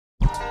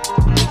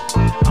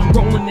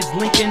is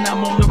Lincoln.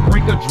 I'm on the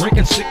brink of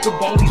drinking, sick of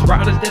all these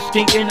riders that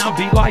stinking. I'll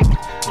be like,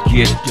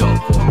 get the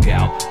fuck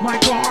out. My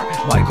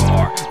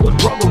car. But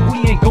brother,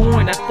 we ain't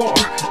going that far.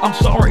 I'm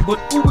sorry, but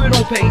Uber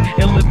don't pay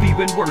and Lyft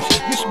even worse.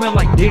 You smell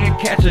like dead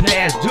cats and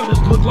ass. Do this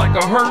look like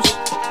a hearse?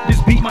 This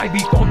beat might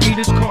be funky,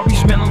 this car be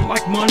smelling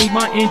like money.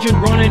 My engine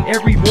running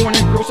every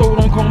morning, girl, so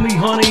don't call me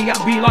honey.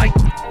 I'll be like,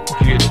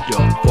 get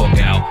the fuck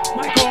out.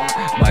 My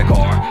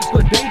car.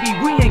 But baby,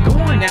 we ain't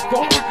going that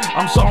far.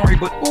 I'm sorry,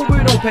 but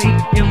Uber don't pay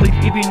and Lyft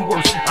even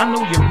worse. I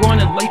know you're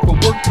running late for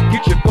work.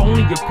 Get your phone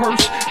and your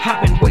purse.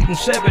 I've been waiting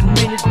 7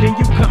 minutes, then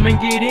you come and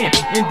get in.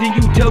 And then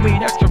you tell me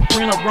that your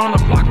friend around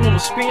the block wanna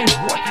spin.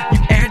 What? You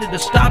added a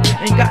stop,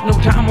 ain't got no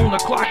time on the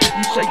clock.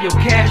 You say your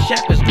cash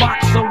app is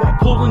locked, so I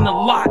pull in the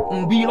lot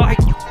and be like,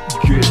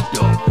 get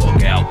the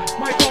fuck out.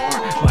 My car.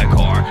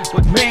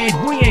 But man,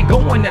 we ain't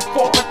going that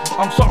far.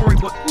 I'm sorry,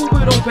 but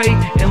Uber don't pay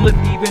and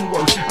Lyft even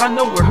worse. I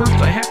know it hurts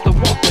to have to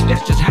walk, but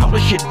that's just how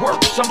this shit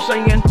works. I'm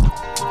saying,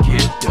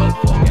 get the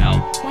fuck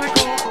out. My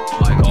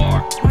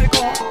car.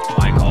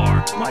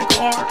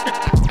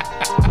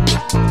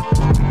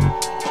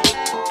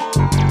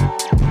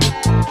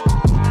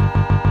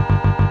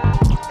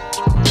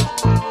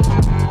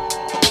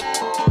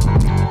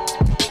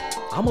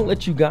 I'm gonna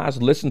let you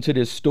guys listen to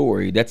this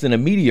story that's in the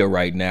media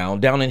right now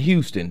down in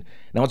Houston.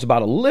 Now it's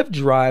about a Lyft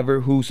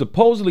driver who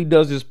supposedly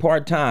does this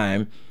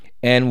part-time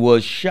and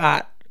was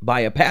shot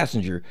by a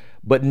passenger,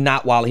 but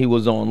not while he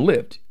was on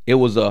Lyft. It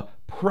was a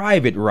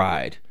private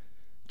ride.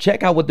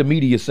 Check out what the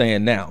media is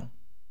saying now.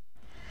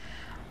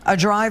 A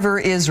driver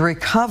is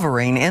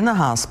recovering in the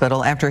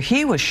hospital after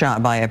he was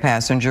shot by a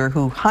passenger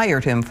who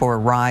hired him for a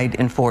ride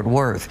in Fort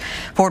Worth.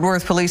 Fort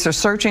Worth police are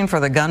searching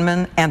for the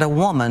gunman and a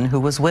woman who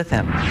was with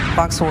him.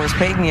 Fox 4's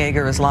Peyton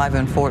Yeager is live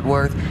in Fort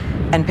Worth.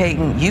 And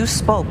Peyton, you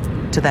spoke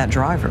to that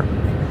driver.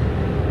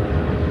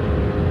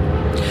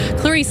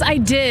 Clarice, I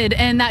did,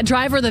 and that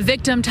driver, the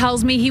victim,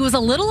 tells me he was a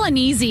little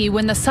uneasy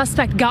when the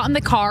suspect got in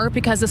the car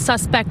because the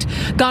suspect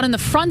got in the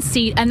front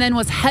seat and then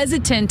was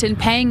hesitant in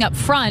paying up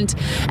front,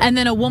 and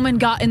then a woman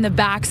got in the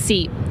back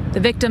seat. The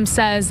victim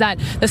says that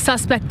the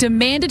suspect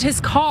demanded his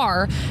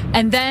car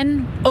and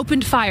then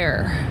opened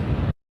fire.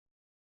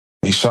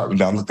 He shot me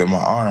down, looked at my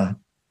arm.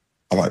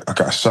 I'm like, I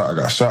got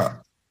shot.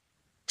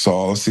 So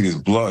all I see is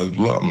blood.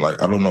 I'm like,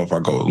 I don't know if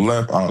I go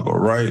left, I don't go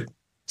right.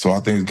 So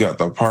I think he got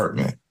the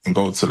apartment and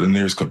go to the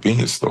nearest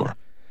convenience store.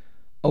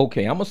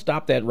 Okay, I'm gonna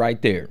stop that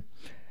right there.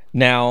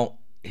 Now,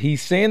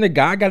 he's saying the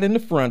guy got in the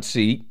front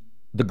seat,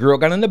 the girl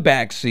got in the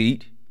back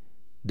seat.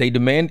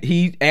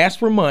 He asked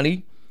for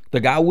money, the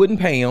guy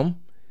wouldn't pay him,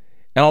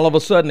 and all of a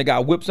sudden the guy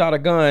whips out a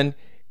gun,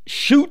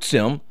 shoots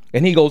him,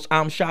 and he goes,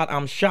 I'm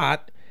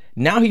shot.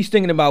 Now he's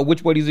thinking about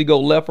which way does he go,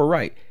 left or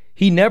right.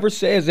 He never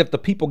says if the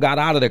people got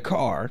out of the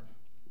car.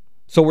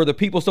 So were the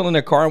people still in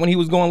their car when he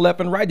was going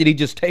left and right? Did he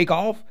just take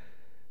off?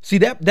 See,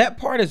 that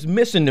part is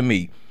missing to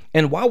me.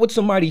 And why would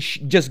somebody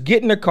just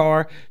get in the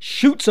car,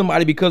 shoot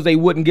somebody because they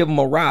wouldn't give them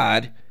a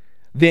ride,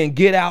 then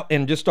get out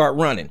and just start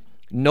running?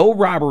 No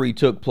robbery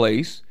took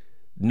place.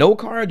 No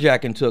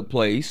carjacking took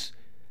place.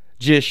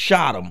 Just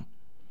shot him.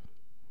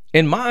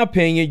 In my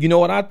opinion, you know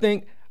what I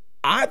think?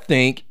 I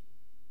think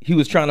he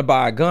was trying to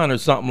buy a gun or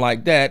something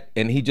like that,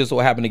 and he just so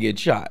happened to get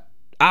shot.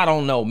 I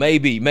don't know,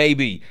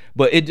 maybe,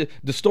 but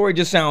the story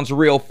just sounds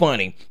real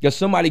funny. Because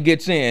somebody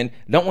gets in,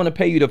 don't want to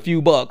pay you the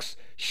few bucks,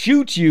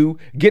 shoots you,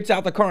 gets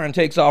out the car and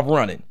takes off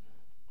running.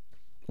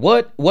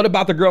 What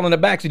about the girl in the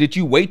backseat? Did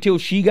you wait till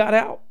she got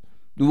out?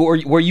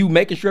 Were you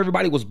making sure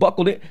everybody was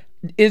buckled in?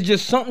 It's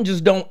just something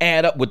just don't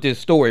add up with this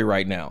story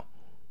right now.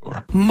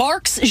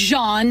 Mark's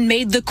Jean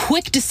made the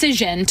quick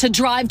decision to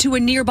drive to a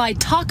nearby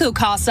taco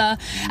casa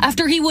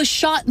after he was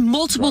shot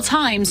multiple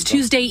times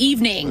Tuesday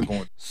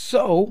evening.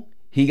 So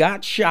he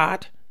got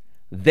shot.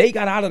 They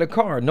got out of the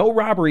car. No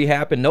robbery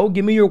happened. No,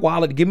 give me your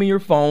wallet, give me your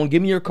phone,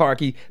 give me your car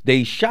key.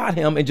 They shot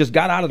him and just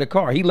got out of the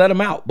car. He let them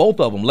out, both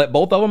of them, let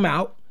both of them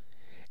out.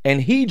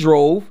 And he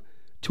drove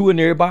to a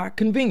nearby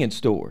convenience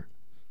store.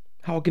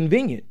 How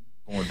convenient.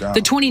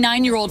 The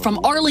 29-year-old from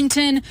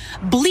Arlington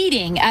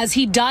bleeding as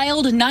he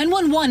dialed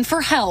 911 for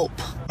help.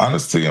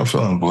 Honestly, I'm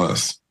feeling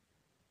blessed.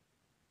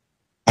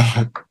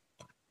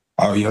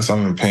 Yes,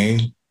 I'm in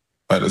pain.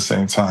 But at the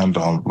same time,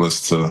 though, I'm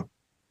blessed to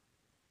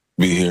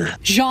be here.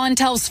 Jean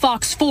tells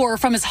Fox 4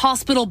 from his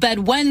hospital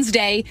bed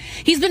Wednesday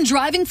he's been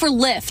driving for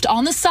Lyft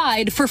on the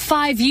side for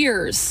 5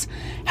 years.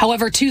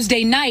 However,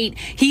 Tuesday night,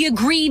 he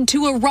agreed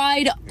to a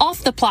ride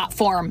off the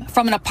platform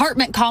from an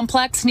apartment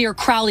complex near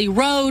Crowley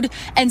Road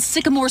and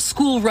Sycamore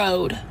School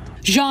Road.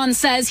 Jean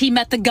says he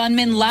met the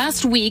gunman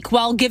last week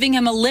while giving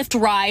him a Lyft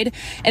ride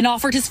and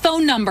offered his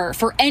phone number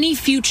for any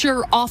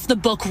future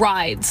off-the-book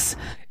rides.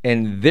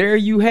 And there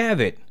you have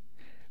it.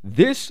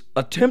 This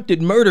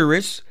attempted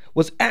murderess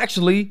was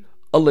actually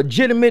a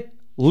legitimate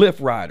Lyft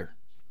rider.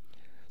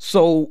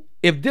 So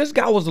if this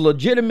guy was a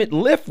legitimate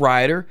Lyft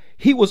rider,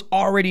 he was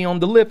already on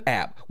the Lyft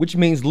app, which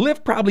means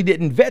Lyft probably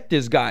didn't vet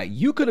this guy.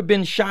 You could have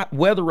been shot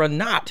whether or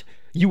not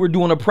you were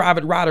doing a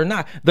private ride or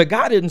not. The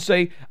guy didn't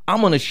say, I'm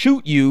going to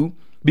shoot you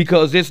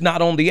because it's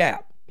not on the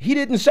app. He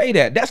didn't say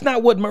that. That's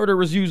not what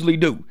murderers usually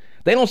do.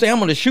 They don't say, I'm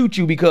going to shoot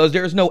you because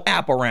there's no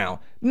app around.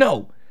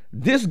 No,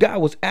 this guy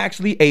was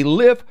actually a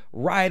Lyft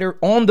rider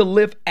on the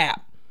Lyft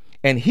app.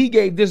 And he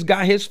gave this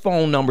guy his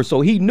phone number.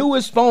 So he knew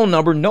his phone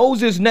number, knows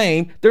his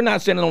name. They're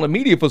not sending it on the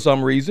media for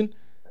some reason.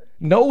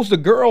 Knows the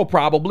girl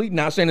probably,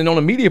 not sending it on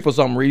the media for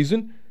some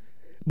reason.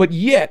 But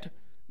yet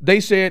they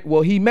said,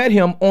 well, he met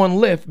him on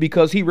Lyft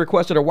because he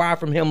requested a ride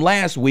from him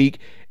last week.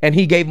 And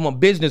he gave him a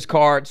business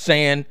card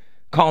saying,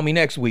 call me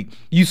next week.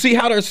 You see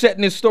how they're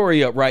setting this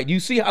story up, right? You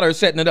see how they're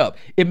setting it up.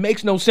 It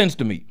makes no sense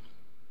to me.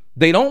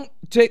 They don't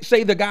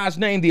say the guy's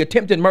name, the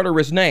attempted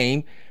murderer's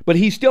name, but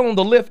he's still on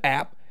the Lyft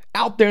app,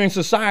 out there in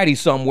society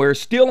somewhere,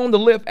 still on the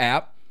Lyft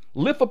app.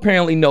 Lyft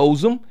apparently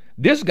knows him.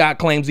 This guy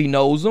claims he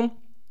knows him.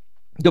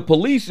 The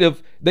police,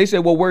 if they say,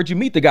 well, where'd you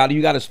meet the guy?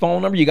 You got his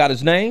phone number? You got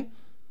his name?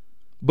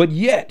 But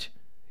yet,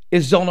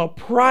 it's on a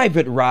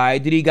private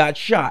ride that he got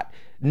shot,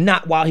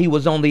 not while he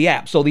was on the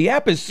app. So the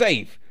app is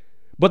safe,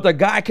 but the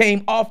guy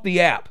came off the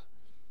app.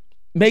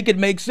 Make it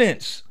make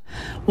sense.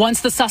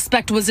 Once the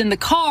suspect was in the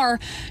car,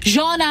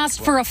 Jean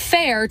asked for a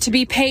fare to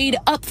be paid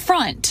up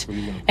front.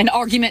 An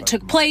argument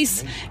took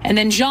place, and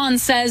then Jean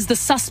says the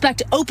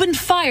suspect opened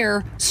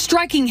fire,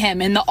 striking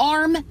him in the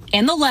arm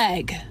and the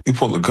leg. He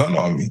pulled a gun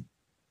on me.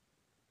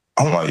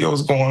 I'm like, yo,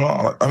 what's going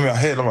on? I'm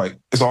like,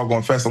 it's all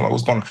going fast. I'm like,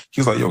 what's going on?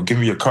 He's like, yo, give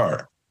me your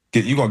card.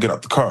 You're going to get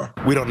out the car.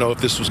 We don't know if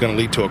this was going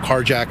to lead to a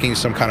carjacking,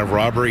 some kind of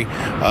robbery,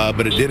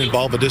 but it did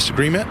involve a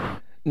disagreement.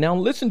 Now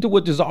listen to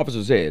what this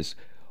officer says.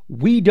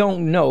 We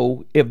don't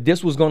know if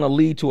this was going to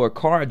lead to a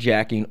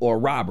carjacking or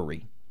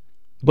robbery,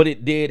 but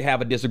it did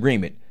have a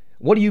disagreement.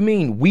 What do you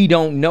mean we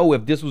don't know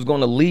if this was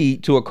going to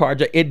lead to a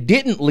carjacking? It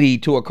didn't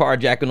lead to a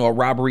carjacking or a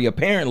robbery,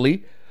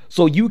 apparently.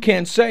 So you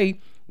can't say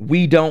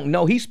we don't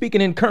know. He's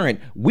speaking in current.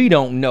 We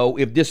don't know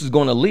if this is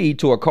going to lead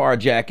to a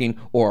carjacking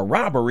or a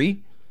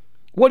robbery.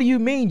 What do you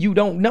mean you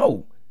don't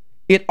know?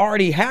 It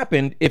already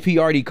happened if he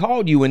already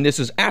called you and this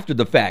is after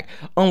the fact.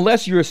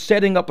 Unless you're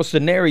setting up a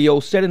scenario,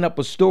 setting up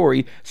a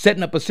story,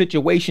 setting up a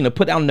situation to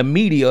put out in the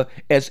media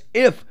as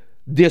if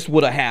this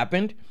would have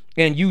happened.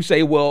 And you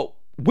say, well,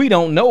 we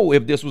don't know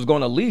if this was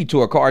going to lead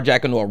to a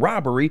carjacking or a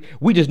robbery.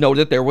 We just know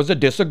that there was a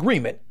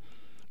disagreement.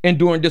 And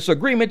during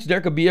disagreements,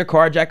 there could be a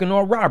carjacking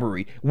or a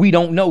robbery. We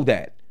don't know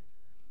that.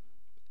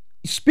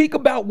 Speak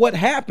about what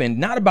happened,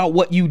 not about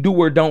what you do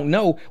or don't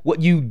know.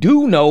 What you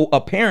do know,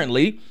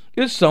 apparently,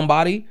 is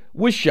somebody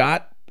was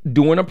shot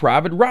doing a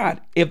private ride,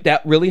 if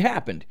that really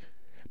happened.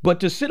 But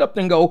to sit up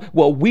and go,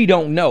 well, we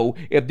don't know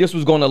if this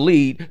was going to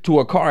lead to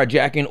a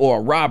carjacking or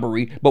a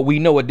robbery, but we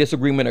know a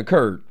disagreement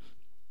occurred.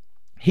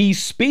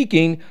 He's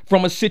speaking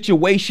from a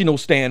situational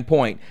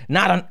standpoint,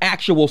 not an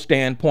actual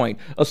standpoint.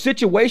 A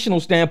situational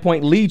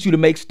standpoint leads you to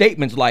make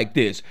statements like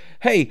this.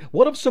 Hey,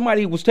 what if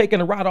somebody was taking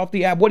a ride off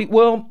the app?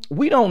 Well,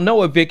 we don't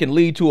know if it can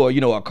lead to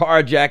a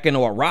carjacking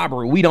or a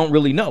robbery. We don't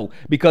really know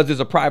because it's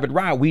a private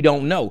ride. We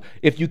don't know.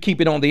 If you keep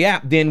it on the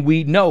app, then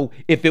we know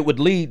if it would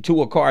lead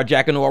to a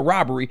carjacking or a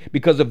robbery,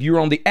 because if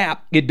you're on the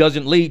app, it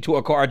doesn't lead to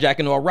a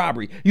carjacking or a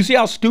robbery. You see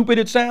how stupid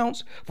it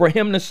sounds for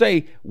him to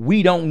say,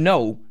 we don't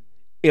know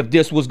if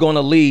this was going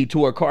to lead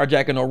to a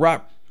carjacking or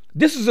robbery.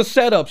 This is a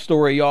setup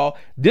story, y'all.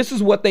 This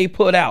is what they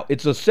put out.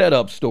 It's a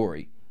setup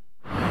story.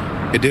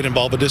 It did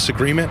involve a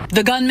disagreement.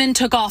 The gunman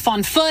took off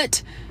on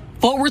foot.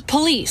 Fort Worth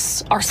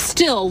police are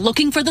still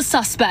looking for the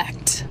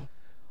suspect.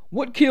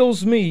 What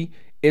kills me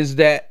is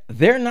that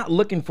they're not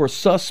looking for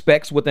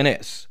suspects with an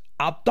S.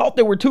 I thought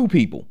there were two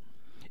people.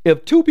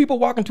 If two people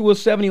walk into a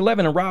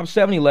 7-Eleven and rob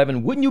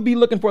 7-Eleven, wouldn't you be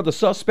looking for the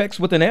suspects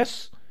with an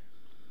S?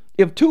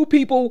 If two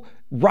people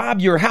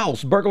rob your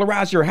house,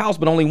 burglarize your house,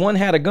 but only one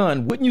had a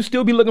gun, wouldn't you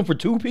still be looking for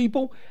two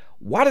people?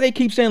 Why do they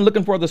keep saying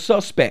looking for the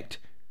suspect?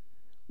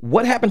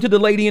 What happened to the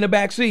lady in the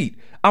back seat?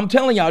 I'm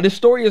telling y'all, this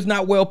story is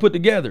not well put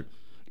together.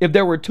 If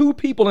there were two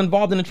people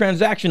involved in the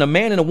transaction, a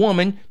man and a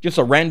woman, just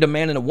a random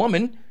man and a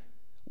woman,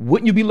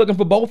 wouldn't you be looking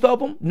for both of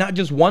them, not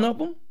just one of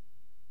them?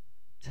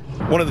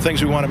 One of the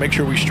things we want to make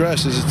sure we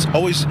stress is it's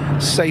always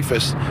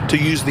safest to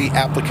use the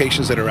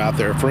applications that are out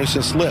there. For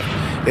instance,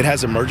 Lyft, it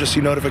has emergency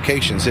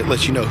notifications. It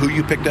lets you know who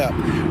you picked up,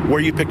 where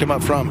you picked them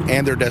up from,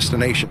 and their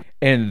destination.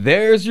 And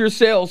there's your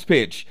sales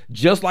pitch.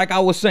 Just like I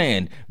was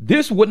saying,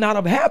 this would not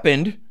have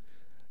happened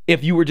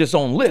if you were just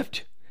on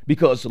Lyft,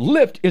 because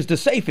Lyft is the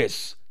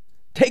safest.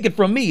 Take it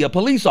from me, a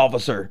police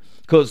officer,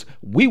 because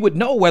we would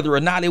know whether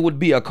or not it would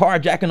be a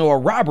carjacking or a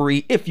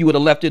robbery if you would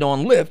have left it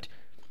on Lyft.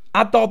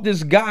 I thought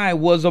this guy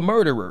was a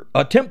murderer,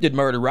 attempted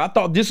murderer. I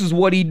thought this is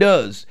what he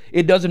does.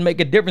 It doesn't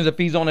make a difference if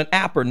he's on an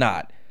app or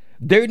not.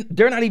 They're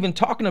not even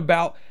talking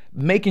about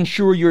making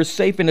sure you're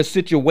safe in a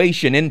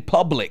situation in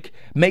public,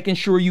 making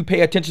sure you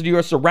pay attention to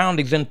your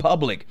surroundings in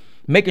public,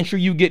 making sure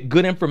you get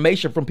good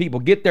information from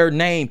people, get their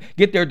name,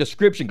 get their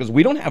description, because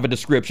we don't have a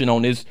description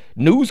on this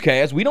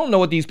newscast. We don't know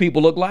what these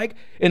people look like.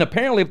 And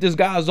apparently if this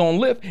guy's on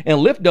Lyft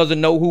and Lyft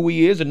doesn't know who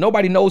he is and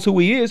nobody knows who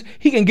he is,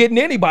 he can get in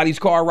anybody's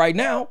car right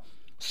now.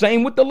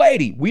 Same with the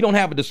lady. We don't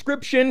have a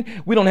description.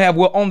 We don't have,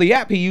 well, on the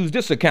app, he used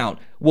this account.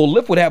 Well,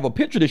 Lyft would have a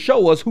picture to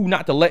show us who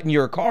not to let in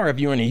your car if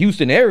you're in the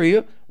Houston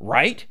area,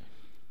 right?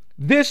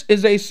 This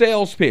is a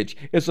sales pitch.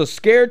 It's a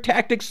scare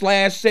tactic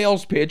 /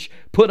 sales pitch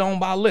put on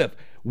by Lyft.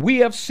 We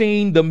have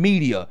seen the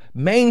media,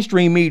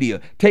 mainstream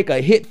media, take a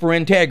hit for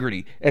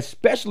integrity,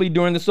 especially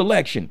during this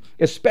election,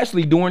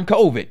 especially during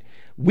COVID.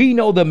 We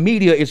know the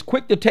media is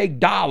quick to take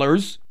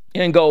dollars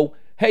and go,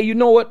 hey, you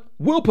know what?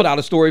 We'll put out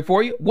a story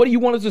for you. What do you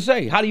want us to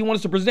say? How do you want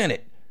us to present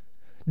it?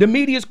 The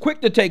media is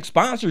quick to take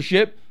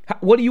sponsorship.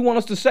 What do you want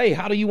us to say?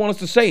 How do you want us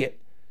to say it?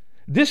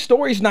 This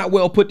story is not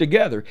well put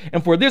together.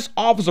 And for this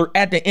officer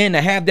at the end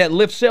to have that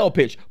Lyft sell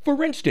pitch,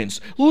 for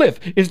instance,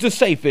 Lyft is the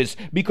safest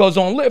because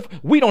on Lyft,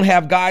 we don't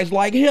have guys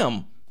like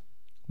him.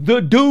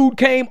 The dude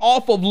came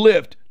off of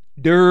Lyft.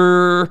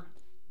 Durr.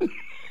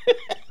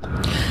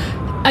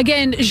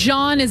 Again,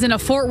 Jean is in a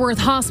Fort Worth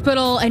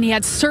hospital and he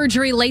had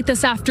surgery late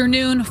this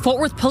afternoon. Fort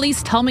Worth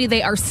police tell me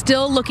they are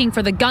still looking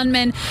for the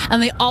gunman,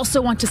 and they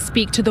also want to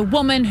speak to the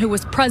woman who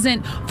was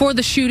present for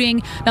the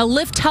shooting. Now,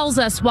 Lyft tells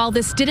us while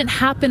this didn't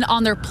happen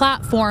on their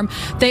platform,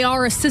 they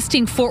are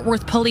assisting Fort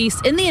Worth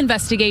police in the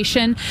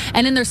investigation.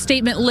 And in their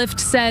statement, Lyft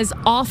says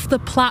off the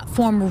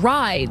platform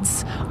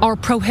rides are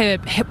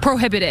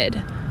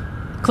prohibited.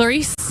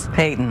 Clarice?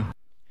 Peyton.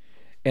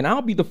 And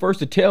I'll be the first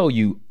to tell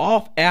you,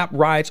 off-app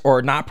rides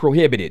are not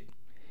prohibited.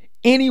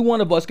 Any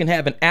one of us can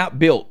have an app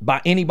built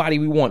by anybody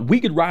we want. We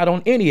could ride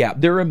on any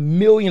app. There are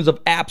millions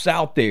of apps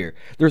out there.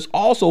 There's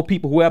also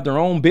people who have their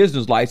own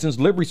business license,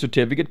 livery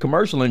certificate,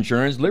 commercial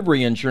insurance,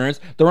 livery insurance,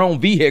 their own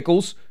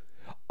vehicles.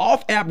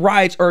 Off-app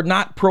rides are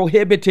not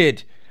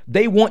prohibited.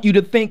 They want you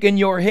to think in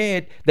your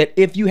head that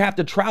if you have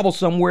to travel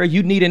somewhere,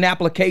 you need an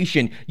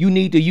application. You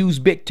need to use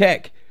big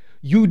tech.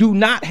 You do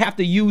not have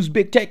to use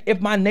big tech.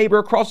 If my neighbor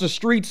across the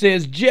street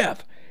says,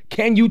 Jeff,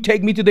 can you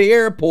take me to the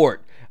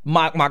airport?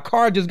 My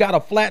car just got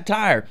a flat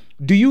tire.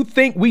 Do you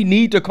think we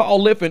need to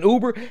call Lyft and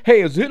Uber?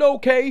 Hey, is it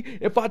okay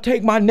if I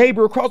take my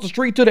neighbor across the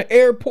street to the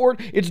airport?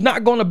 It's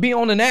not going to be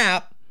on an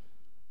app.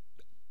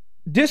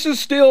 This is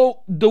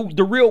still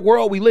the real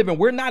world we live in.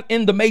 We're not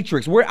in the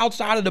Matrix. We're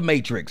outside of the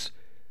Matrix.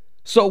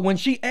 So when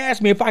she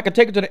asked me if I could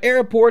take her to the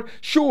airport,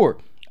 sure.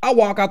 I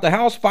walk out the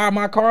house, fire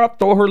my car up,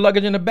 throw her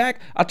luggage in the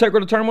back. I take her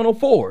to Terminal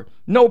 4.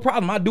 No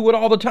problem. I do it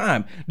all the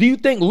time. Do you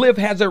think Lyft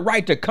has a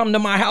right to come to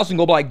my house and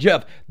go like,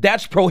 Jeff,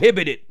 that's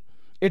prohibited.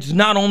 It's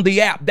not on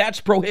the app. That's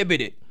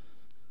prohibited.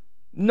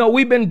 No,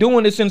 we've been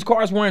doing this since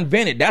cars were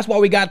invented. That's why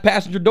we got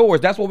passenger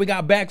doors. That's why we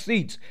got back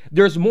seats.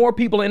 There's more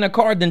people in a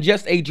car than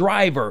just a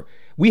driver.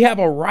 We have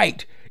a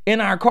right in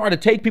our car to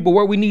take people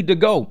where we need to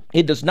go.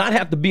 It does not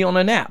have to be on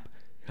an app.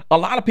 A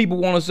lot of people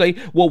want to say,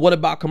 well, what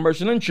about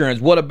commercial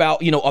insurance? What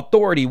about,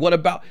 authority? What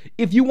about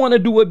if you want to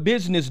do a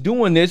business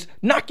doing this,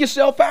 knock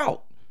yourself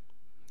out.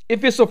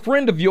 If it's a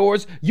friend of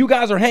yours, you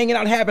guys are hanging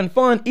out having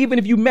fun, even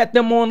if you met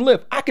them on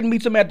Lyft. I can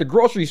meet them at the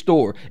grocery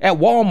store, at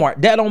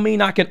Walmart. That don't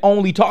mean I can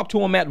only talk to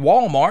them at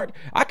Walmart.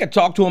 I could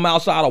talk to them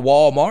outside of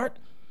Walmart.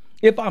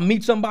 If I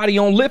meet somebody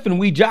on Lyft and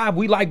we jive,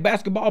 we like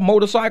basketball,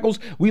 motorcycles,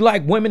 we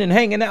like women and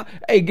hanging out.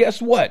 Hey,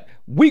 guess what?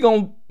 We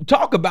gonna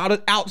talk about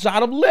it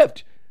outside of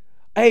Lyft.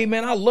 Hey,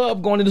 man, I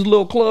love going to this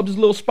little club, this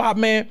little spot,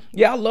 man.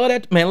 Yeah, I love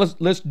that. Man,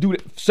 let's do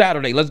it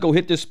Saturday. Let's go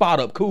hit this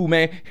spot up. Cool,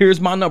 man. Here's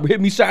my number. Hit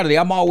me Saturday.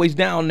 I'm always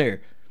down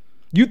there.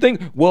 You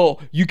think,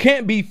 well, you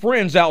can't be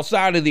friends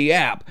outside of the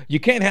app. You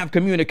can't have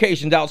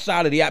communications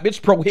outside of the app. It's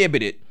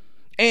prohibited.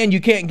 And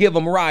you can't give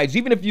them rides.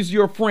 Even if it's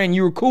your friend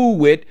you're cool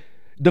with,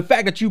 the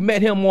fact that you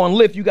met him on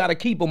Lyft, you got to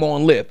keep him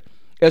on Lyft.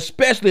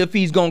 Especially if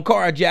he's going to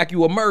carjack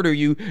you or murder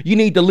you, you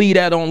need to leave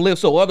that on Lyft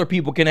so other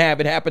people can have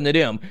it happen to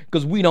them,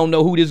 because we don't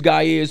know who this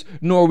guy is,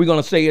 nor are we going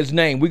to say his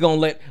name. We're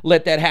going to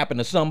let that happen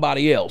to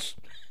somebody else.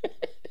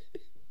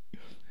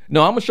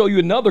 Now, I'm going to show you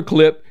another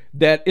clip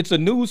that it's a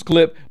news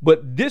clip,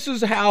 but this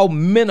is how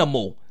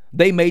minimal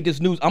they made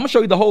this news. I'm going to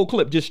show you the whole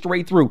clip just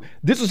straight through.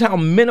 This is how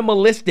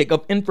minimalistic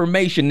of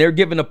information they're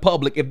giving the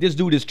public if this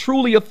dude is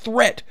truly a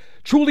threat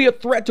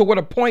to what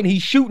a point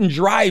he's shooting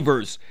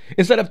drivers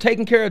instead of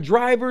taking care of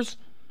drivers.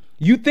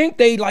 You think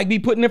they'd be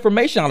putting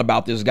information out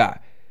about this guy.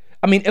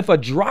 I mean, if a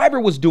driver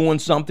was doing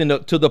something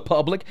to the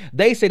public,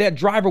 they say that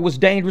driver was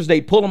dangerous.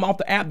 They pull him off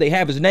the app. They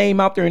have his name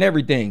out there and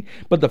everything.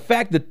 But the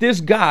fact that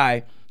this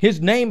guy,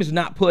 his name is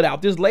not put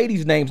out, this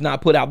lady's name's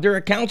not put out, their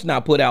account's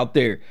not put out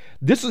there.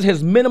 This is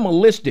his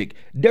minimalistic.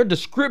 Their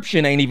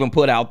description ain't even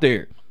put out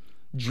there.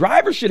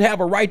 Drivers should have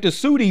a right to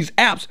sue these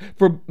apps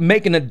for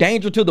making a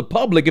danger to the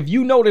public. If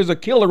you know there's a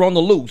killer on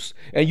the loose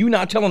and you're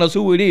not telling us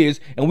who it is,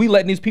 and we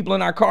letting these people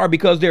in our car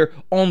because they're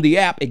on the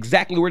app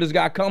exactly where this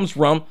guy comes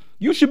from,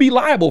 you should be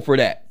liable for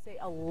that.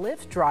 A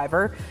Lyft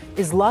driver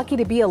is lucky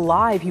to be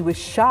alive. He was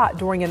shot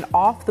during an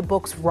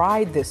off-the-books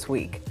ride this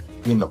week.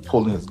 He ended up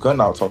pulling his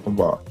gun out, talking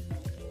about,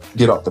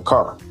 get out the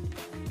car.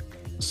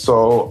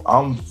 So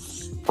I'm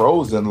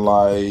frozen,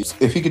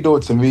 if he could do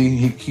it to me,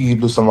 he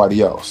could do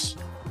somebody else.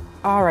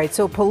 All right,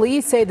 so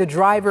police say the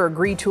driver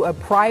agreed to a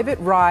private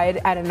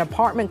ride at an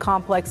apartment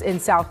complex in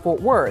South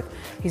Fort Worth.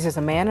 He says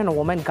a man and a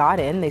woman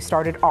got in. They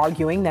started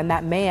arguing. Then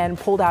that man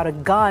pulled out a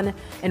gun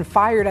and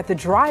fired at the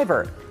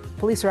driver.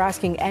 Police are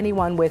asking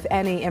anyone with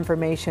any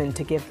information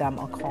to give them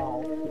a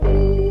call.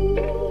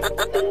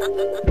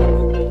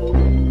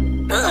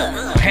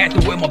 Had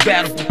to wear my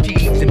battle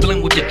fatigues and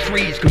blend with the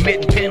trees,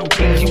 committing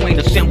penalties. You ain't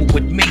assembled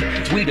with me.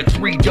 We the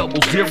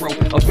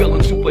 300, a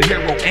villain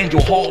superhero,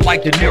 Angel Hall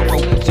like De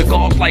Niro,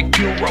 cigars like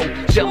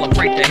Puro.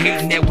 Celebrate the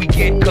hating that we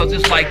get, cause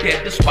it's like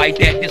that. Despite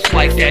that,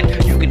 dislike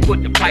that. You can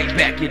put the pipe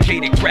back, you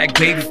jaded crack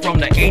baby from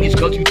the 80s,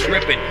 cause you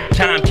tripping.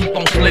 Time keep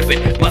on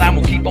slipping, but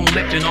I'ma keep on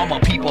lifting all my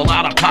people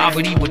out of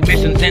poverty with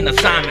missions and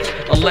assignments.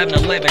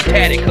 11-11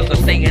 tatted, cause I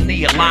stay in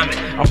the alignment.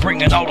 I'm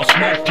bringing all the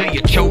smoke till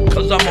you choke,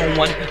 cause I'm on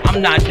one.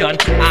 I'm not done.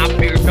 I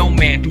fear no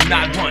man, do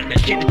not run. The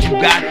shit that you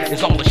got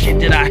is all the shit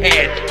that I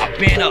had. I've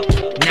been up,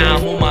 now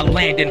I'm on my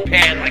landing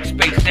pad like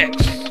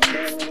SpaceX.